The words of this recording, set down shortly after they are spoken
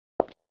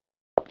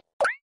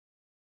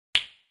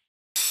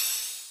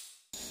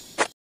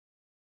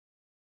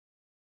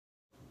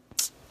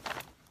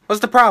What's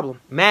the problem?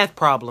 Math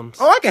problems.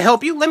 Oh, I can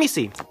help you. Let me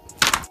see.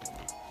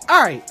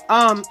 Alright,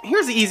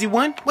 here's the easy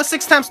one. What's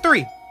 6 times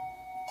 3?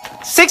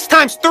 6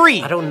 times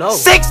 3. I don't know.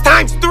 6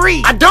 times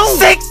 3. I don't.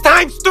 6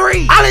 times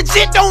 3. I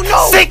legit don't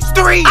know. 6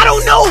 3. I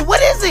don't know.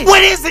 What is it?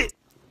 What is it?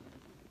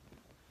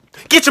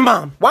 Get your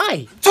mom.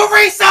 Why?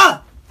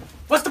 Teresa!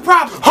 What's the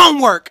problem?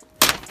 Homework.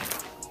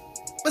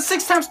 What's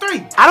 6 times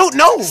 3? I don't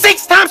know.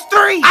 6 times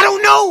 3. I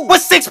don't know.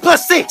 What's 6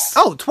 plus 6?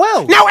 Oh,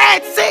 12. Now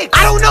add 6.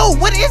 I don't know.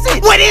 What is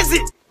it? What is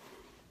it?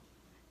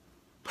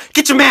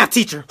 Get your math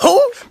teacher.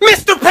 Who?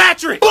 Mr.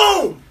 Patrick.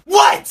 Boom.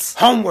 What?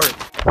 Homework.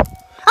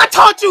 I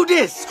taught you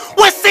this.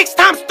 What's 6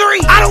 times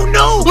 3? I don't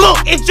know. Look,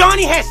 if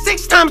Johnny had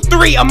 6 times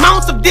 3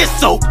 amounts of this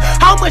soap,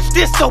 how much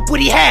this soap would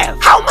he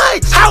have? How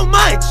much? How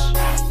much?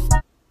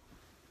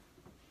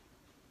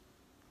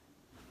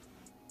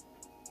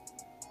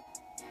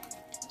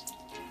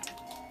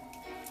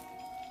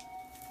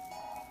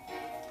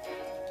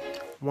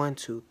 One,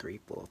 two, three,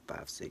 four,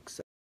 five, six, seven.